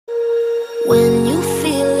When you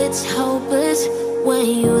feel it's hopeless, when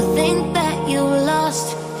you think that you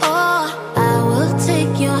lost, oh, I will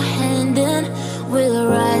take your hand and we'll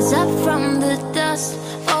rise up from the dust.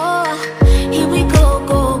 Oh, here we go,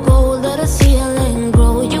 go, go, let us heal and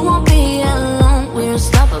grow. You won't be alone, we're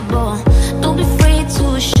unstoppable. Don't be afraid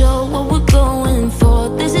to show what we're going for.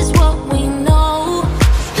 This is what we know.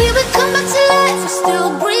 Here we come back to life, we're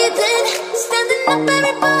still breathing. Standing up,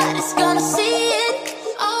 everybody's gonna see it.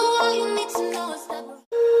 Oh, all you need to know is that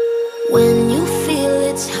when you feel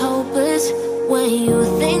it's hopeless, when you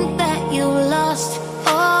think that you lost,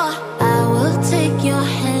 oh, I will take your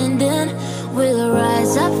hand and we'll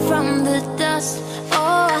rise up from the dust.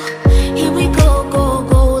 Oh, here we go, go,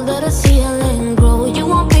 go, let us heal and grow. You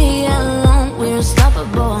won't be alone, we're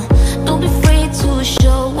unstoppable. Don't be afraid to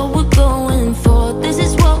show what we're going for. This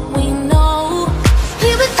is what we know.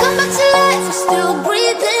 Here we come back to life, we're still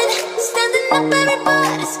breathing. Standing up,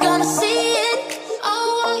 everybody's gonna see it.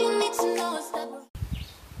 Oh, all you need to know is that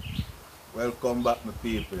Welcome back, my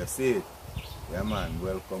people, you see it? Yeah man,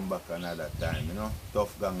 welcome back another time, you know.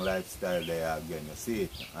 Tuff-gong lifestyle there again, you see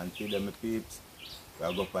it? Until then, my peeps, we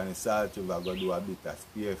are going up on the salt, we are going to do a bit of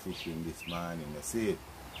spear fishing this morning, you see it?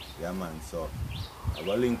 Yeah man, so I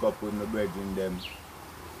will link up with my brethren them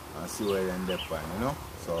and see where they're on, you know.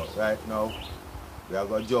 So right now, we are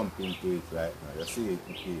going to jump into it right now, you see it,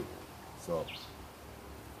 my people? So,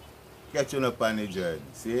 catching up on the journey,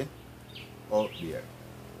 see? Out there.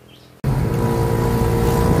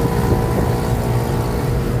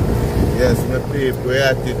 Yes, my people, we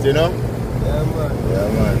at it, you know? Yeah, man. Yeah,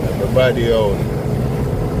 man. Everybody out.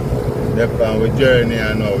 They're on with journey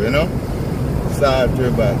now, you know? Salt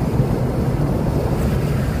River.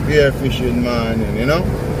 Spear fishing morning, you know?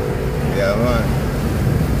 Yeah, man.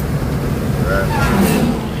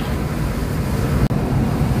 Right.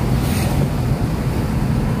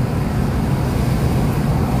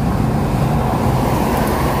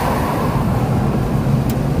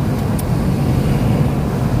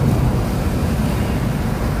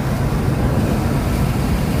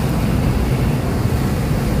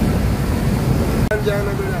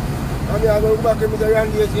 I'm going back with the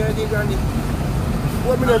Randy, Randy.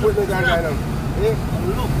 What minute put me down now? Eh?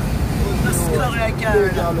 Look, let's get out like that.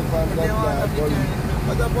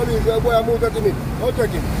 But the police, the boy, moved to me. I'll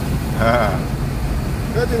take him.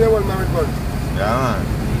 That's the one married one. Yeah, man.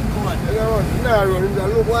 Now,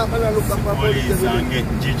 look what I look at my police. And get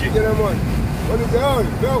Gigi. Get him on. What is going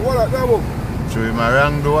on? What are you? Show him a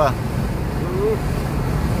wrong door.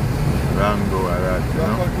 Wrong door, right, you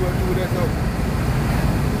know?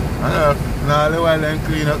 I know, now the while them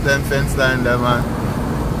clean up them fence line there, man.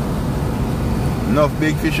 Enough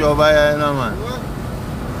big fish over here, you know, man.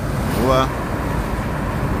 What?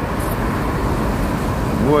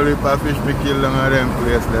 Whole heap of fish be killed down at them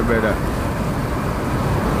place there, brother.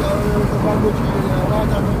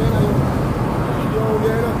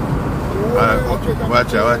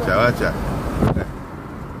 Watch out.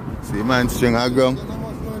 See man string a ground.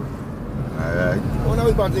 Alright.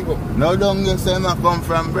 Now down you say I come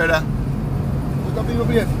from, brother.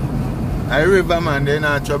 A river, man, they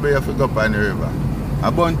not trouble you to go up on the river.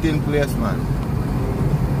 A bunting place, man.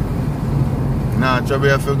 Nah, trouble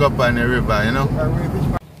you to go up on the river, you know?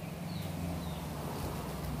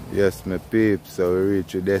 Yes, my peeps, so we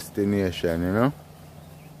reach a destination, you know?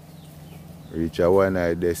 Reach a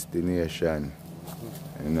one-eye destination.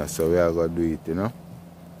 You know, so we are going to do it, you know?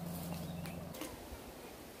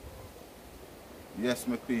 Yes,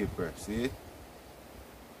 my people, see it?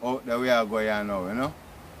 Out there we are going now, you know?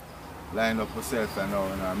 Line up yourself and now,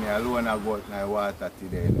 you know? Me alone I go out in the water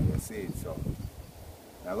today, you know? You see it, so.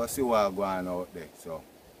 I go see what going on out there, so.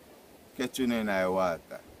 Catch you in the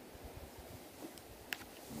water.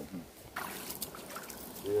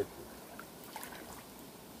 Yeah.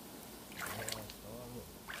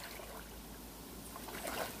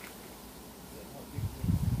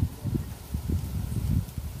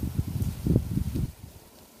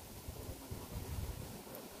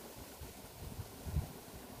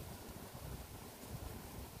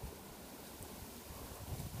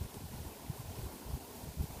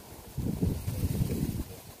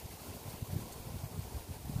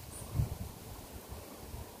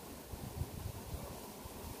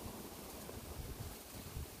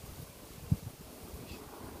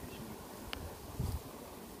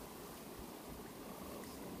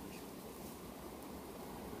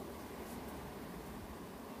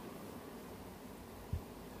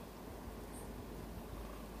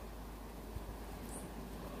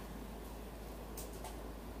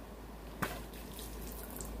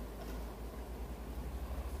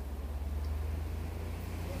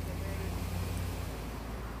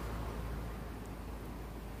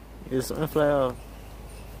 Is something fly off?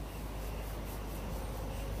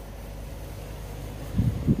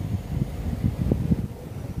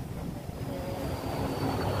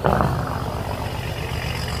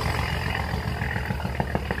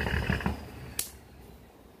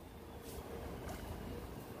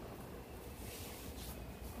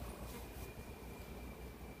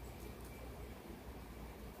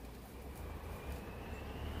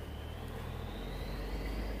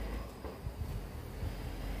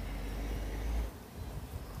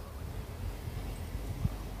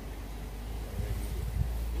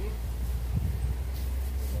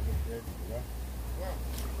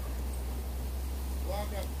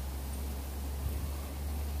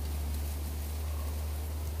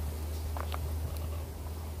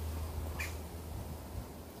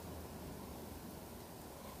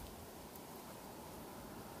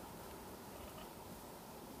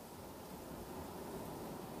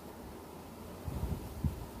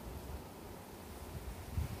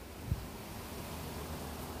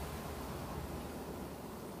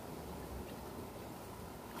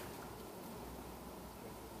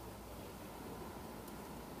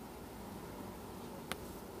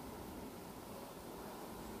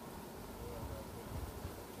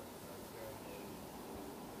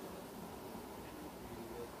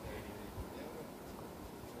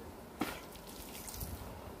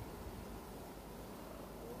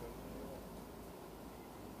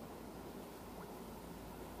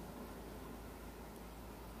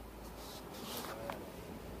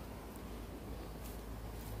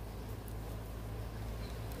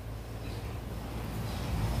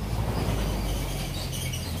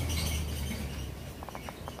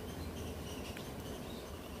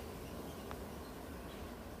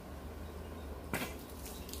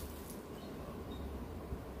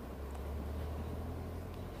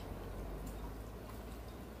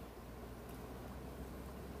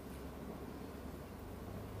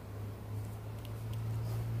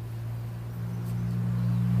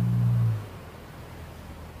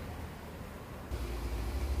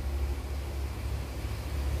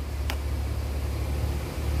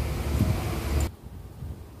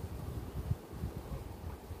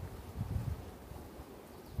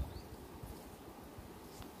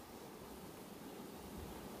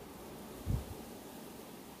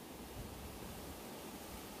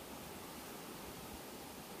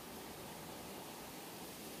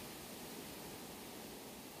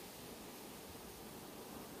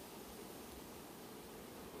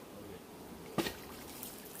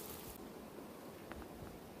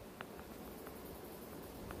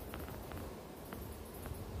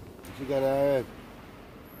 You got alright.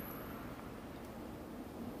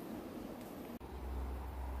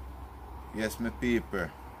 Yes, my people.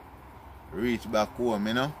 Reach back home,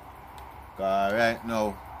 you know. Cause right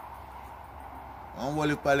now, I'm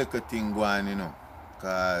only a little thing going, you know.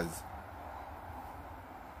 Cause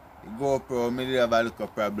the GoPro, I did have a little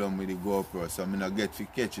problem with the GoPro, so I don't get to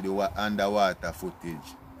catch the underwater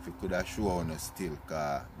footage. If you could have shown us still,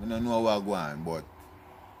 cause I don't know what's going on, but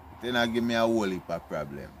it didn't give me a whole heap of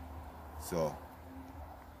problem. So,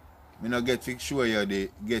 I don't get to show you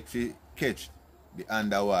get to catch the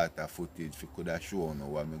underwater footage if you could have shown you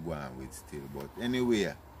what I'm going with still. But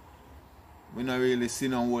anyway, we don't really see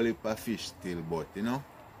no whole heap of fish still, but you know,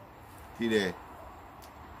 today,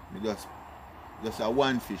 me just a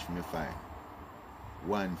one fish me find.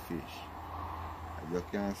 One fish. As you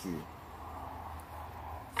can see.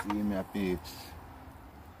 See my peeps.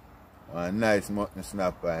 A nice mutton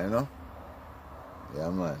snapper, you know?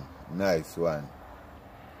 Yeah man. Nice one.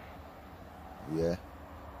 Yeah.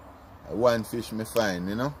 One fish me find,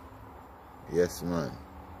 you know? Yes man.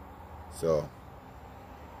 So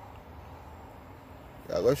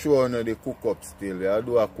I go show you the cook up still. I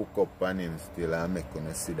do a cook up on him still and make you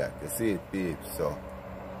see that. You see it, peeps. So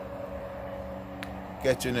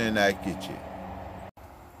catch you in the kitchen.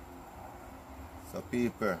 So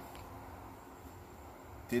people,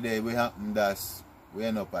 today we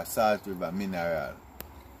end up at Salt River Mineral.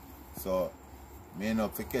 So me end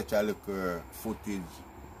up to catch a little footage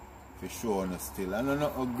for show you still. I know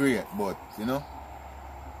not great, but you know,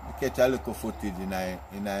 I catch a little footage in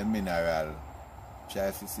a mineral. Try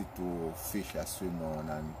to see two fish a swim on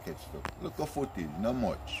and catch them. Look at footage, not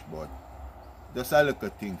much, but just a little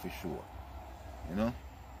thing for sure. You know?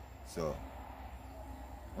 So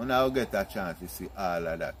when I get a chance to see all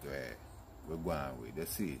of that we're going with, you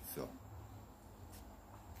see it. So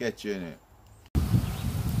catch you in it.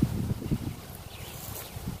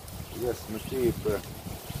 Yes, my people.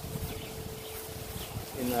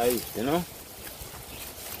 In the heat, you know?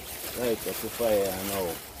 Right at the fire now.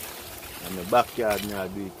 In the backyard, I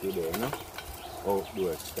do it today, you know?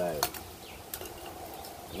 outdoor style.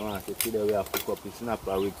 You know, so today we have to cook up the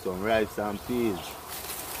snapper with some rice and peas.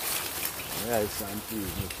 Rice and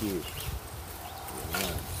peas, my kids.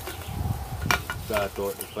 Yeah, start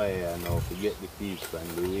out the fire now to get the peas from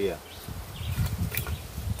the way.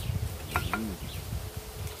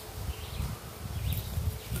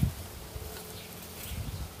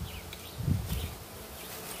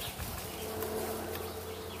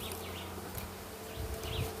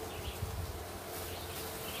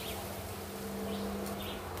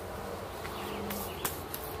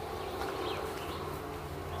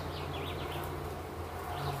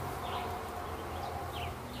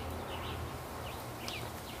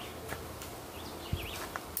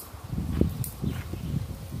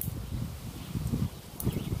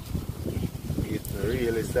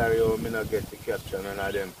 Really sorry how I not get to capture none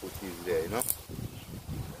of them footage there, you know.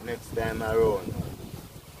 Next time around,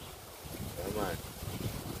 yeah, man.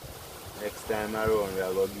 Next time around we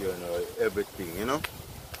are going to give you everything, you know.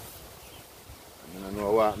 I don't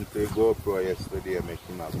know what happened to the GoPro yesterday, make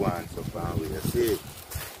him a go and stuff and we see it.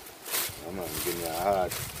 Yeah, man, give me a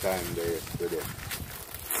hard time there yesterday.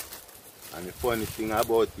 And the funny thing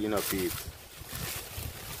about it, you know, people,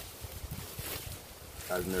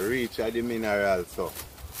 as I reach at the mineral, so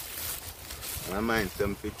and I mind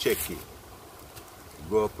them to check it.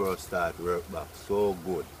 GoPro start work back so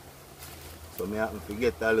good. So I happen to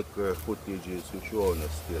get a little footage to show you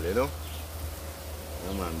still, you know.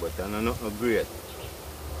 Yeah, man, but I know nothing great.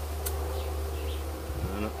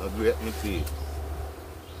 I know nothing great, me see.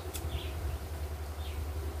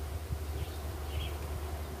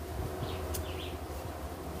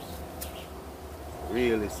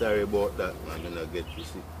 Really sorry about that, man. I don't get to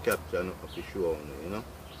see, capture nothing to show you, you know.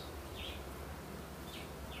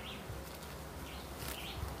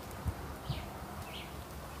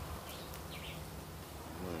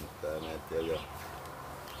 Man, I tell you,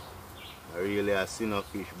 I really have seen a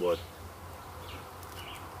fish, but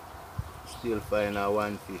still find a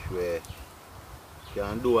one fish where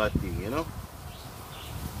can do a thing, you know.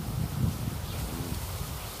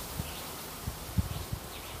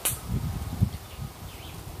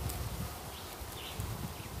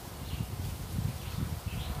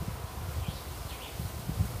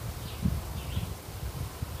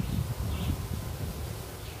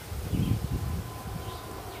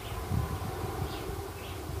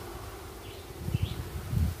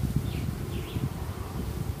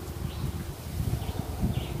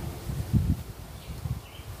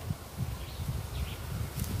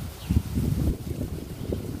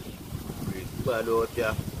 Bad out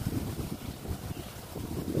here.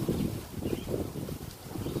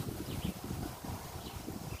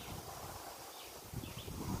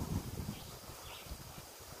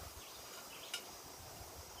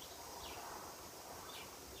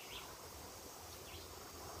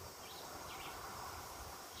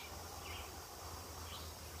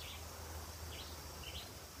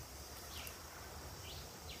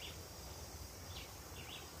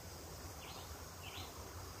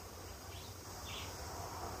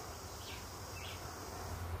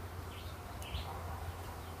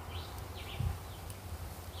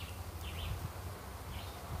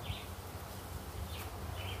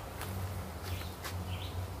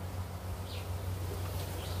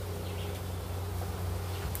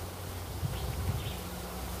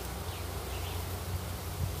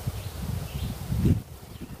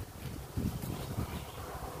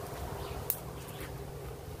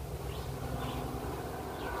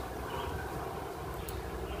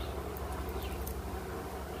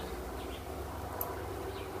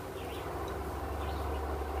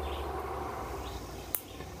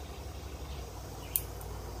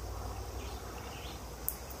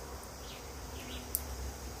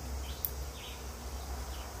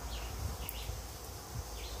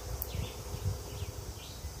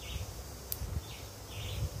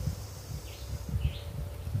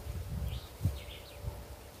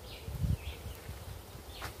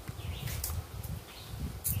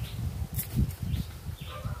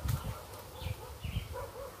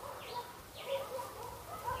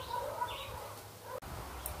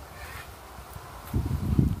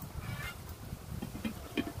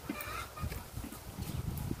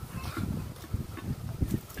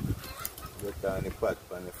 On the pot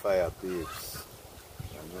on the fire, please.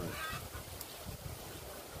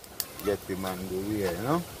 Get him on the way, you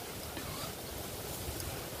know.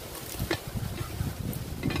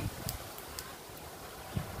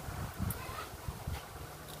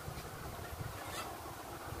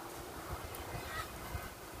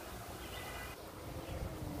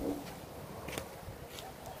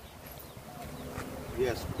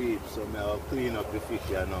 Yes, peeps, so I'll clean up the fish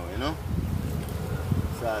here now, you know.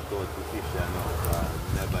 sort out the fish now.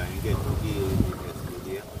 Never get to deal with it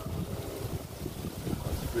yesterday.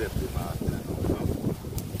 I'll scrape them out now.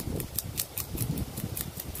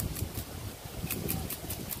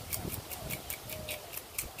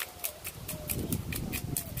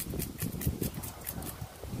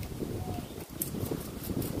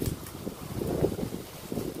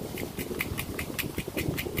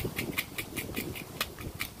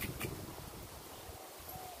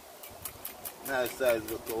 Nice size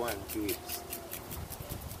look for one chips.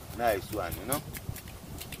 Nice one, you know.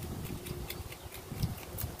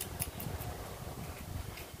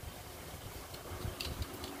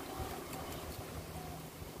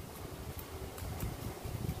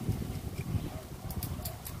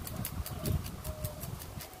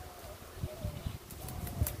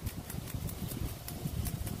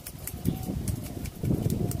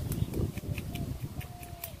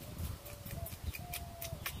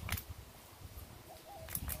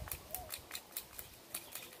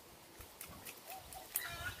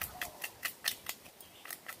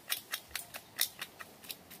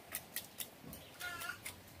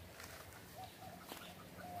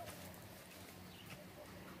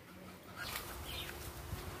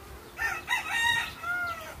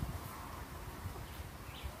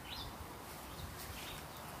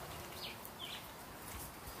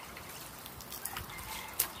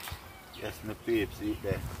 Yes, my peeps, eat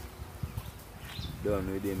there.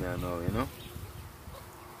 Done with him now, you know.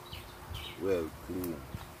 Well clean.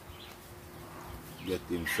 Get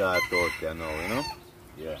him sort out here now, you know.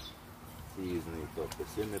 Yeah. Season it up. You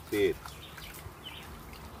see my peeps.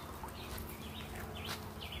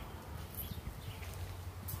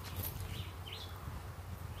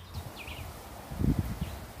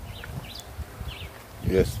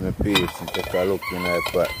 Yes, my peeps, take a look in that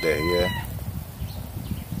pot there, yeah.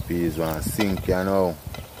 Peas want to sink, you know.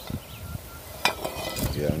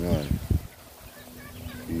 Yeah, man.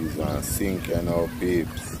 Peas want to sink, you know,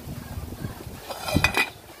 peeps.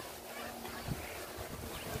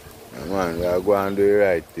 Yeah, man, we are going to do the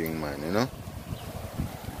right thing, man, you know.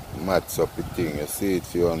 Match up the thing, you see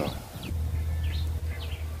it, you know.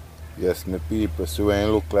 Yes, my people, see when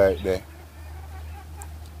it look like that.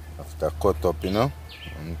 After cut up, you know.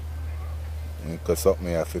 And cut up,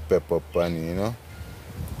 me have to pepper up on it, you know.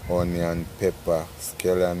 Onion, pepper,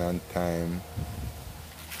 scallion and thyme,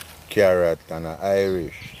 carrot and an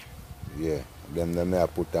Irish. Yeah, them I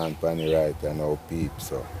put on pan the right and now peeps.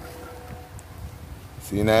 So.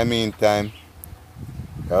 See, in the meantime,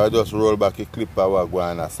 I just roll back a clip of what go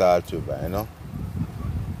on a Salt River, you know.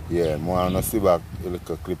 Yeah, I want to see back a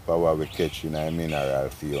little clip of what we catch in a mineral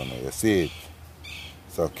for you, know. You see it?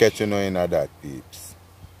 So catch you in that, peeps.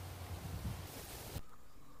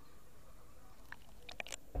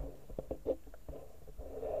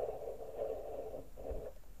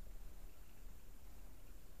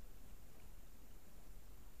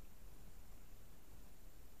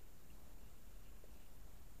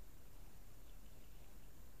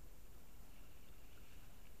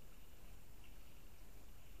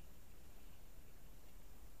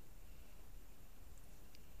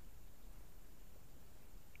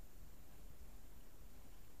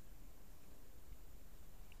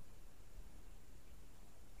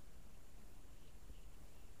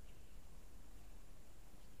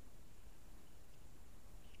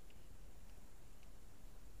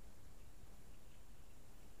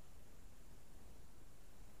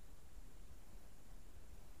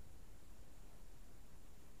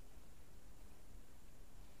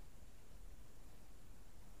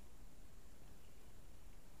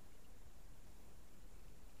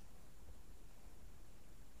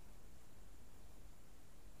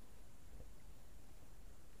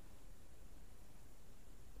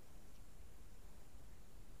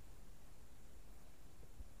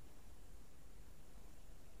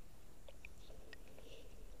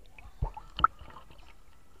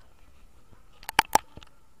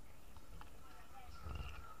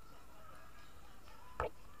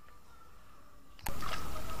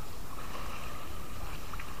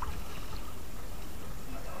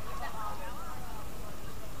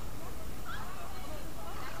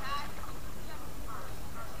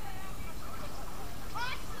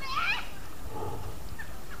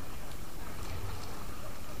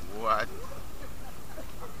 What?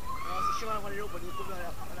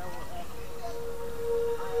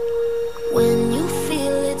 When you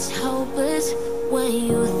feel it's hopeless, when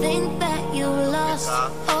you think that you lost,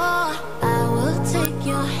 oh, I will take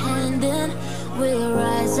your hand and we'll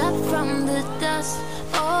rise up from the dust.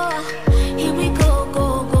 Oh, here we go,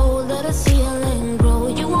 go, go, let us heal and grow.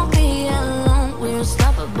 You won't be alone, we're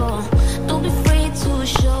unstoppable. Don't be afraid to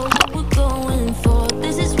show what we're going for.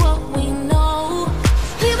 This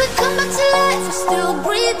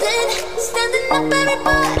breathing. Standing up,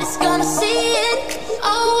 everybody's gonna see it.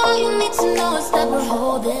 Oh, all you need to know is that we're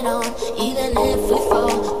holding on. Even if we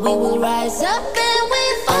fall, we will rise up and we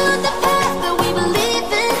follow the path that we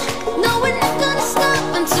believe in. No, we're not gonna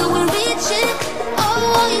stop until we reach it. Oh,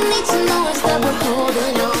 all you need to know is that we're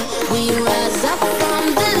holding on. We rise up from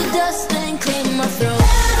the dust and clear my throat.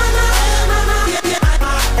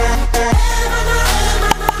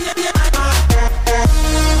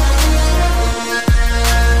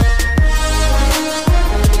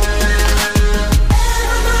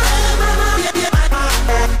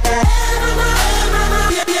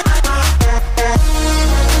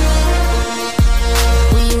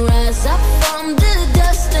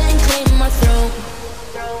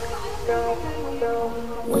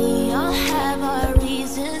 We all have our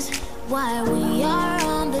reasons why we are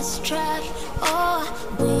on this track. Oh,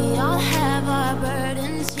 we all have our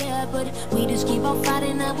burdens, yeah, but we just keep on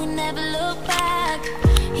fighting and we never look back.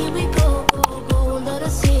 Here we go, go, go, let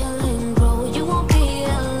us heal and grow. You won't be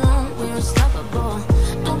alone, we're unstoppable.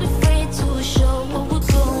 Don't be afraid to show what we're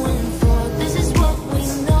going for. This is what we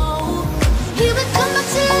know. Here we come back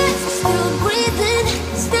to life, still breathing.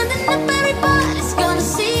 Standing up, everybody's gonna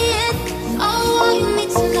see it. Oh, all you need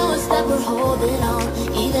to know is that we're holding on.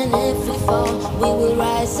 Even if we fall, we will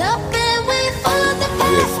rise up and we follow the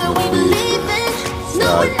path that we believe in. No,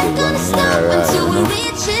 we're not gonna stop until we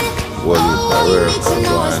reach it. Oh, all you need to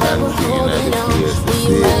know is that we're holding on.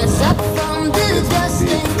 We rise up from the dust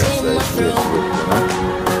and clear my throat.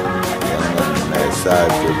 Nice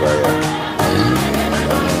side to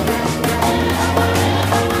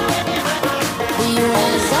We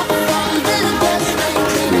rise up from the dust and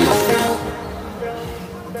clear my throat.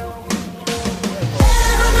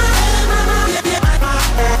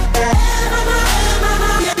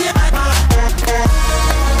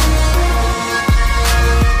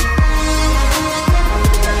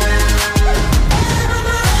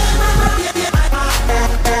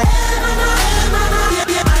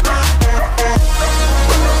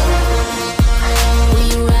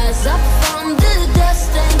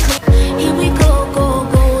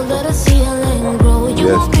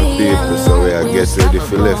 Get ready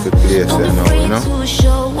for left the place and now, you know.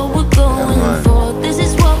 Yeah, man.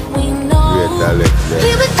 Great Alex there.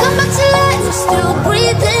 Here we come back to life, still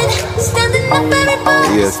breathing. Standing up,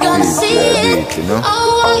 everybody's gonna see it. You know?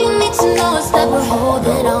 Oh, all you need to know is that we're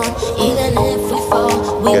holding on. Even if we fall,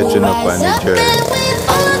 we will rise up and we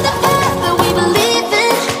follow the path that we believe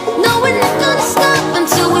in. No, we're not gonna stop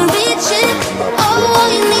until we reach it. Oh, all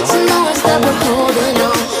you need to know is that we're holding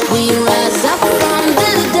on. We rise up from the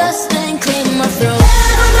dust and clear my throat.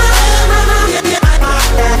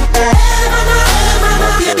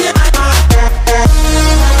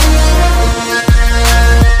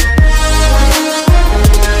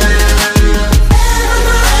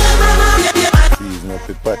 Season up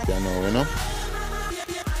the patio now, you know.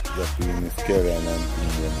 Just doing this carry and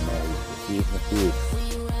Indian now. See it, my feet.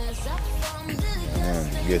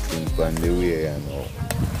 Getting from the way, you know.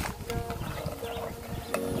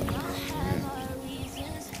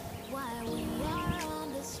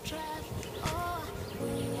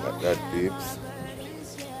 Look at that, peeps.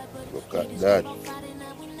 Look at that.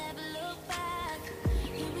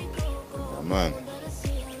 Yeah, man.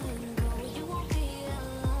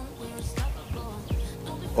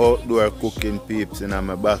 Outdoor cooking, peeps, in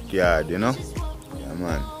my backyard, you know. Yeah,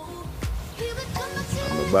 man.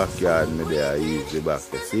 In my backyard, me there easy back.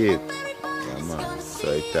 You see it? Yeah, man.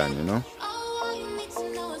 So it can, you know.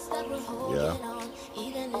 Yeah.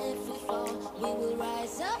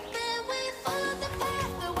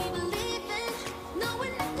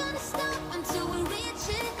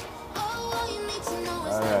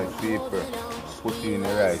 Alright, people, put in the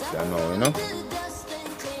rice now, you know? Put in the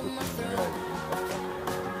rice.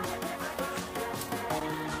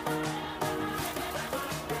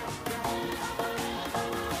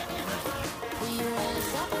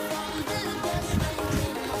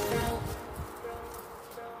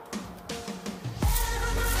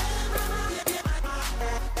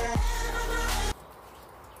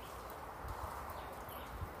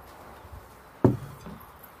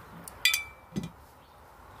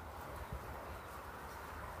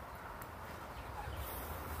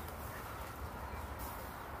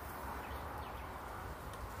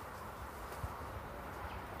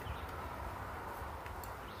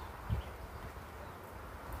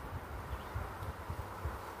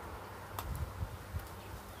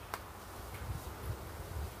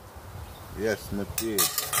 Yes, my pig.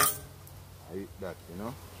 I eat that, you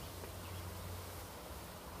know.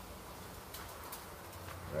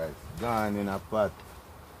 Right, gone in a pot.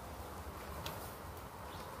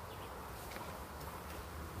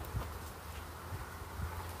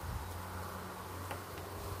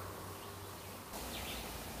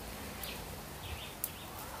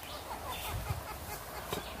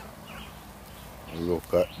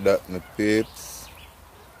 Look at that, my peeps.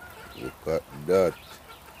 Look at that.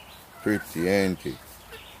 Pretty, ain't it?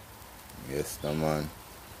 Yes, no, man.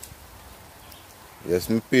 Yes,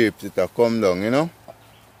 my peeps, it a come down, you know?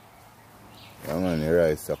 Yeah, man, the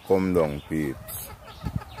rice a come down, peeps.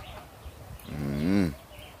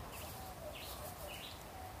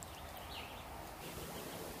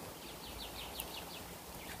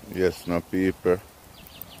 Yes, no, people.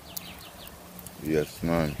 Yes,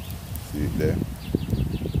 man. See it there?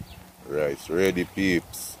 Rice ready,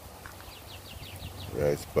 peeps.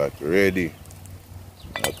 Rice pot ready.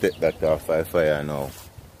 I'll take that off my fire now.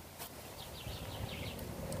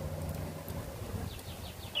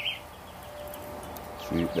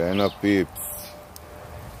 See it there, no, peeps.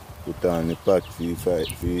 Put on the pot for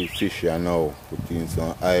fish now. Put in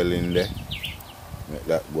some oil in there. Make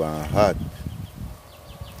that go on hot.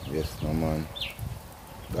 Yes, no, man.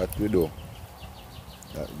 That we do.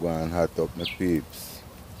 That go on hot up, my peeps.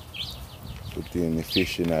 Put in the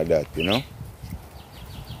fish in that, you know.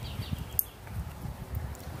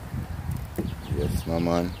 Yes, no,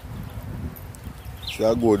 man. It's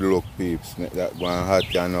a good look, peeps. Make that go on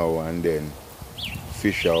hot now, and then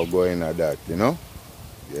fish will go in that, you know.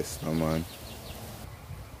 Yes, no, man.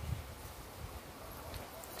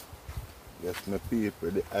 Yes, my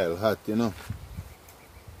people, the oil hot, you know.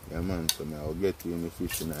 Yeah, man, so I'll get in the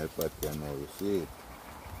fish in the pot here now, you see it.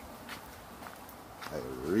 It's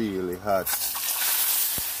really hot.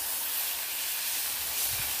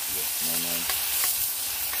 Yes, no, man.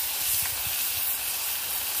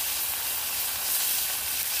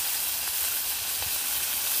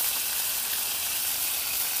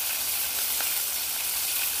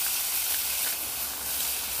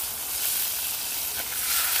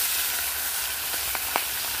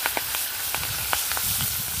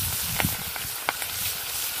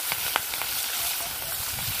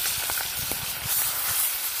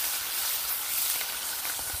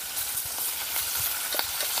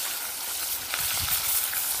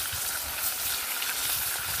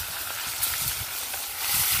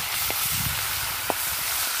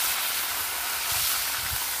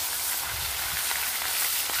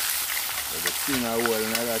 Everything I hold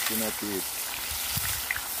in that, you know, peeps.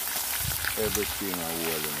 Everything I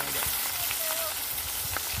hold in that.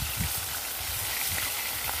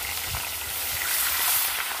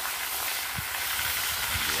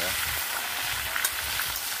 Yeah.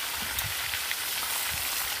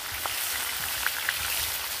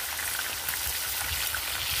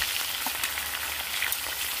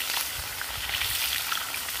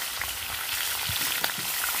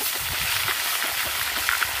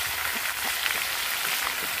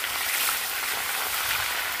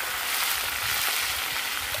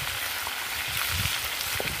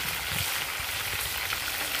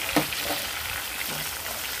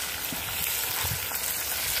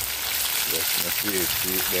 See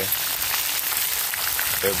it there.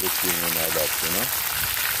 Everything in that, you know.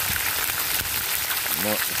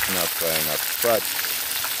 Nothing snapper in a pot.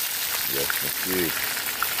 Yes, you see it.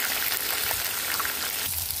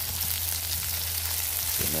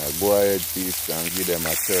 So now go ahead, peeps, and give them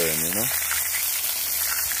a turn, you know.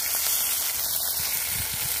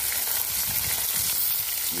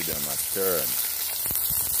 Give them a turn.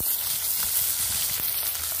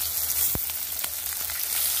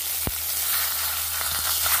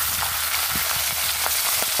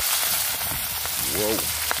 Whoa,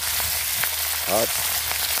 hot.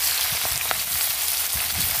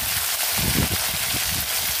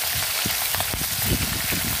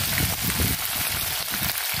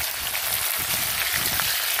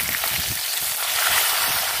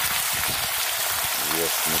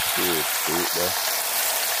 Yes, me see it there.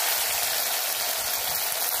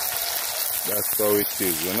 That's how it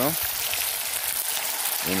is, you know.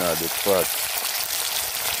 You know the pot.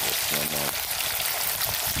 Yes, no, no.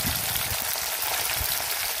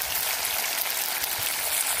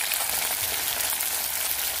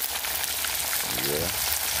 Yeah,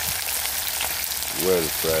 well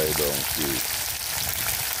fried on fish.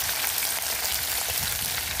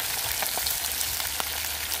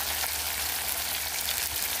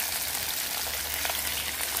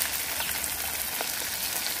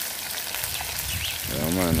 Yeah,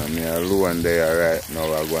 man, I'm here alone there right now.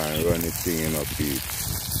 I go and run the thing in a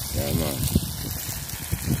peeps. Yeah, man.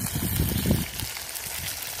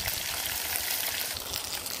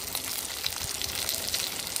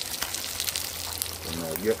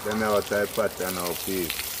 Get them out of the pot now,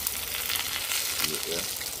 peeps. Yeah.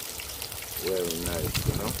 Very nice,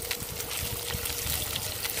 you know.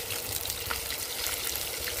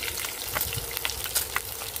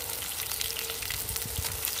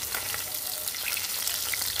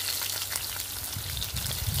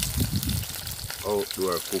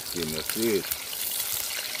 outdoor cooking, you see it?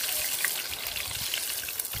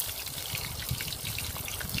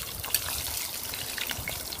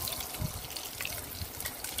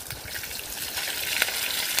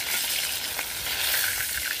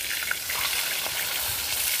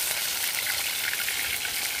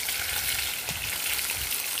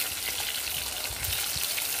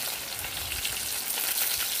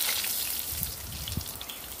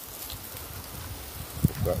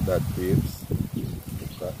 Look at that, peeps.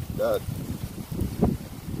 Look at that.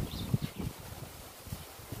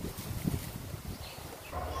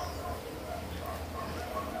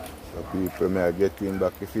 So people may get in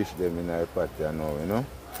back the fish them in the pot now, you know.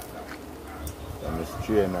 And I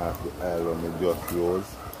strain off the oil when I just use.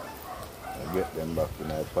 I get them back in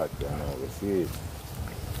the pot now, you see it?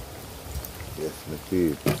 Yes, my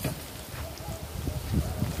peeps.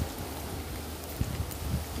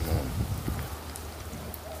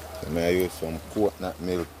 I use some coconut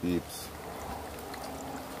milk, peeps.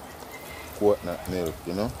 Coconut milk,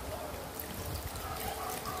 you know.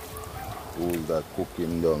 Cool that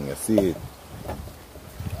cooking down, you see it?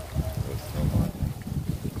 Yes, no man.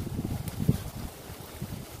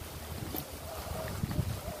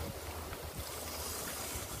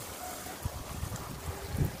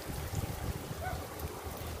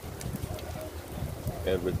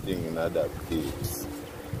 Everything in that, peeps.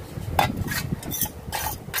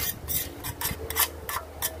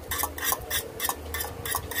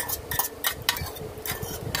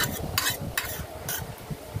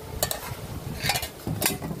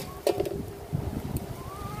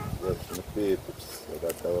 Peeps, so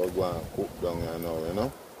that I will go and cook down here now, you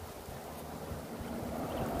know.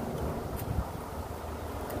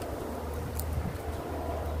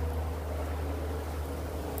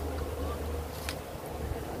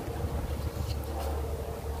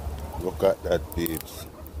 Look at that, peeps.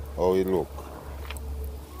 How we look.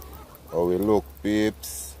 How we look,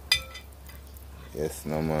 peeps. Yes,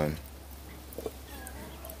 no man.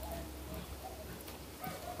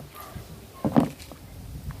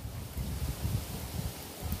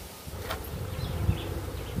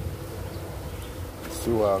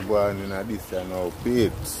 So I go on in this now,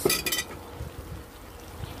 peeps.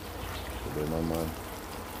 You know, man.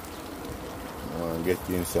 I'm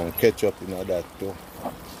getting some ketchup in that too.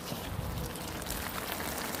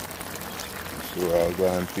 So I go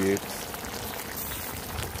on, peeps.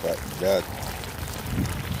 Like that.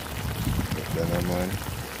 You know, man.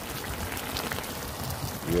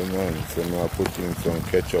 Yeah, man. So now I put in some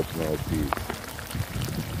ketchup now, peeps.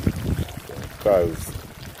 Because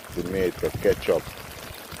tomato ketchup.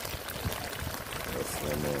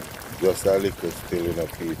 Just a little still in a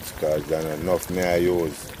peeps, because there's enough me I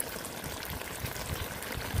use.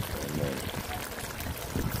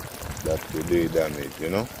 That will do damage, you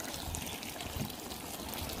know.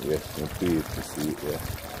 Yes, in peeps, you see it there.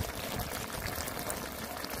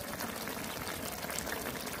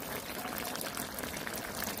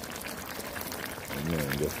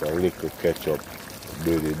 Just a little ketchup to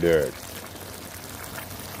do the dirt.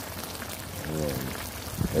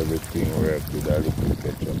 Everything works with a little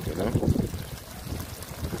ketchup, you know.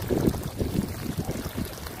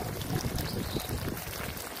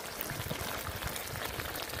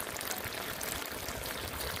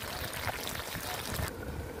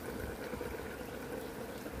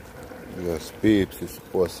 Yes, peeps, it's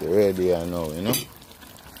supposed to be ready now, you know.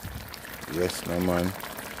 Yes, my man.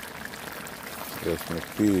 Yes, my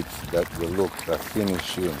peeps, that will look the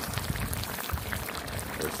finishing.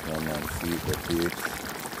 Yes, my man, see the peeps.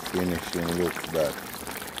 Finishing looks that.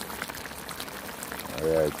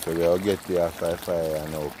 Alright, so we'll get the after fire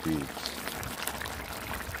now, peeps.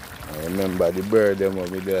 And remember the bird them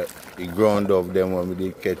when we the ground of them when we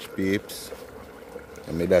did catch, peeps.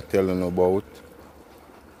 And me that telling about.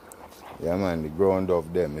 Yeah man, the ground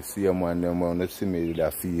of them. You see them when they see me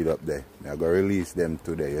that feed up there. I'm gonna release them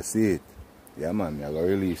today, you see it? Yeah man, I'm gonna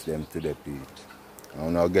release them today, peeps. I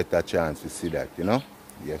will not get a chance to see that, you know?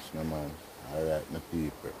 Yes, no man. Alright, my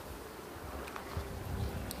people.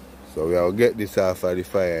 So we'll get this off of the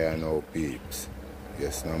fire now, peeps.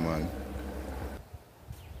 Yes, no man.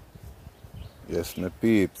 Yes, my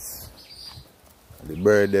peeps. The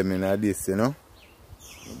bird them in this, you know?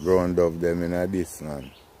 The ground of them in this,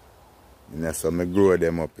 man. And that's how I grow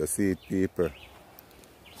them up, you see it, people?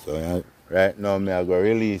 So right now, I'm going to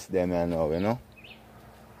release them now, you know?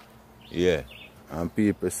 Yeah. And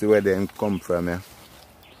people see where they come from, yeah?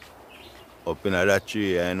 Up in that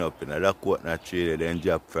tree and up in that coconut tree, they then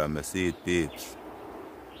drop from, you see it, peeps?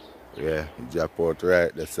 Yeah, drop out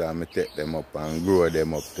right there, so I take them up and grow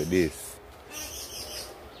them up to this.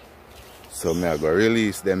 So I'm going to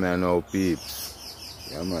release them now, peeps.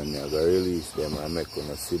 Yeah man, I go release them and make you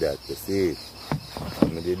see that, you see it.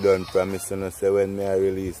 And I done promise you say when I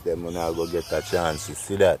release them, I go get a chance, you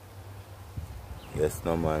see that? Yes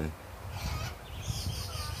no man.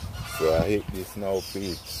 So I hit this now,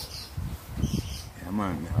 peeps. Yeah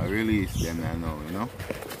man, I release them now, you know.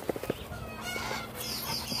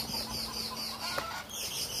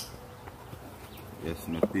 Yes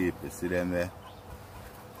my people, see them there?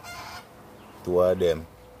 2 of them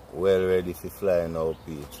well ready to fly now,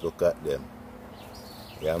 peeps. Look at them.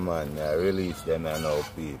 Yeah man, I release them now,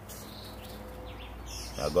 peeps.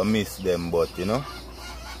 I go miss them, but you know,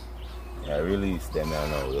 I release them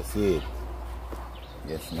now, you see it?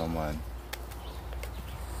 Yes no man.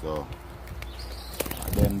 So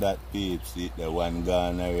them that peeps, see the one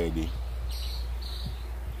gone already.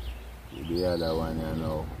 See the other one you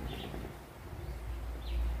know.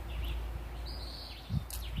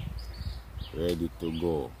 Ready to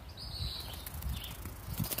go.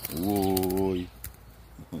 Whoa.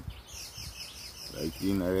 Like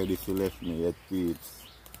he not ready to left me yet, peeps.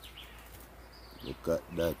 Look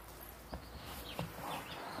at that.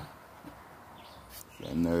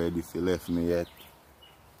 He not ready to left me yet.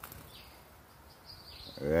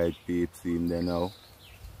 Alright, peeps, see him there now.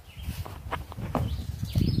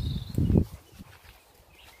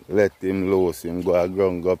 Let him loose, him go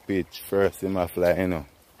ground, go pitch. First him a fly, you know.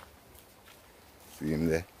 See him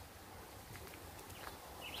there.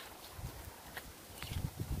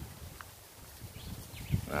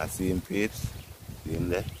 I see him peeps. See him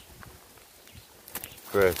there.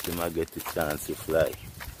 First him I get the chance to fly.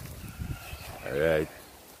 Alright.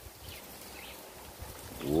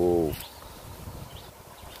 Whoa.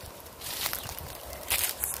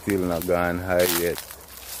 Still not gone high yet.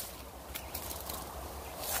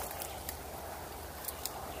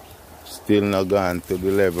 Still not gone to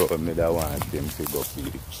the level of me that want him to go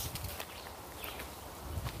peeps.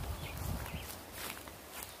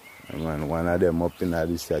 Man, one of them up in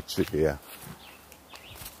this tree here.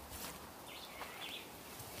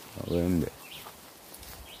 When there?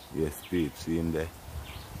 Yes, peeps, see him there.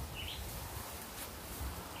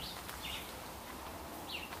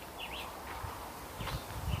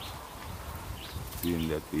 See him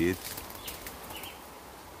there, peeps.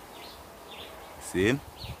 See him?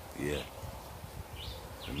 Yeah.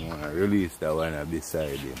 I'm going to release that one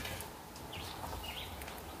beside him.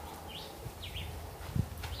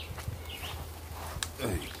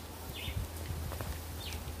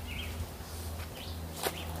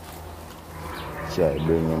 Try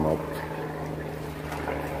bring him up.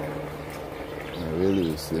 I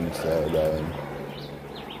release him side down.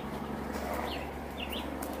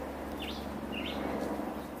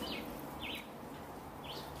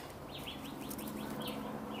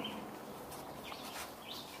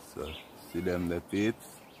 So see them the peeps.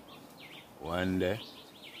 One there.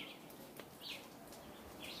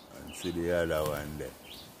 And see the other one there.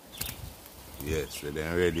 Yes, so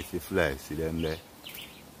they're ready to fly. See them there.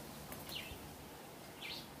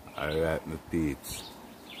 Alright, my peeps.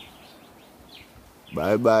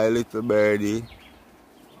 Bye bye, little birdie.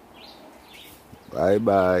 Bye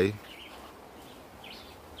bye.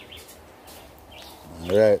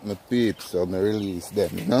 Alright, my peeps. So I release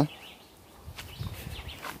them, you know?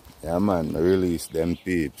 Yeah, man, I release them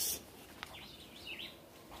peeps.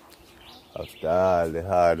 After all the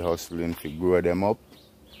hard hustling to grow them up,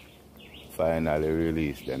 finally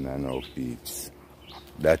release them and now peeps.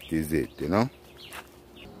 That is it, you know?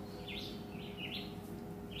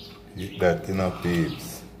 Hit that, you know,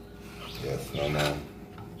 peeps. Yes, no, man.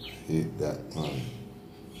 Hit that, man.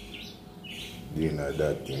 Dinner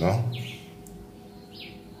that, you know?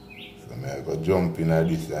 So I go jump in at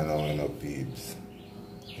this and now, you know, peeps.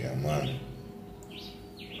 Yeah, man.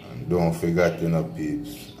 And don't forget, you know,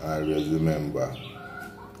 peeps. Always remember,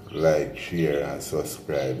 like, share, and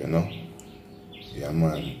subscribe, you know? Yeah,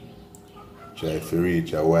 man. Try to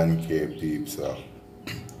reach a 1K, peeps. So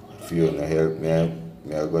if you wanna help me,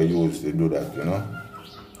 I go use to do that, you know?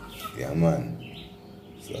 Yeah, man.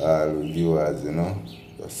 So all the viewers, you know,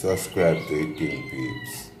 just subscribe to the thing,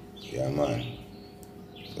 peeps. Yeah, man.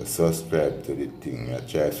 So subscribe to the thing. I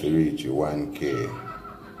try to reach 1K.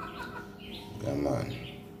 Yeah, man.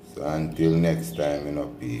 So until next time, you know,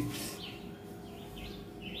 peeps.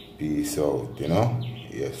 Peace out, you know?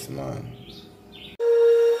 Yes, man.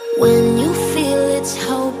 When you feel it's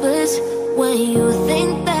hopeless, when you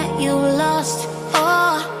think that you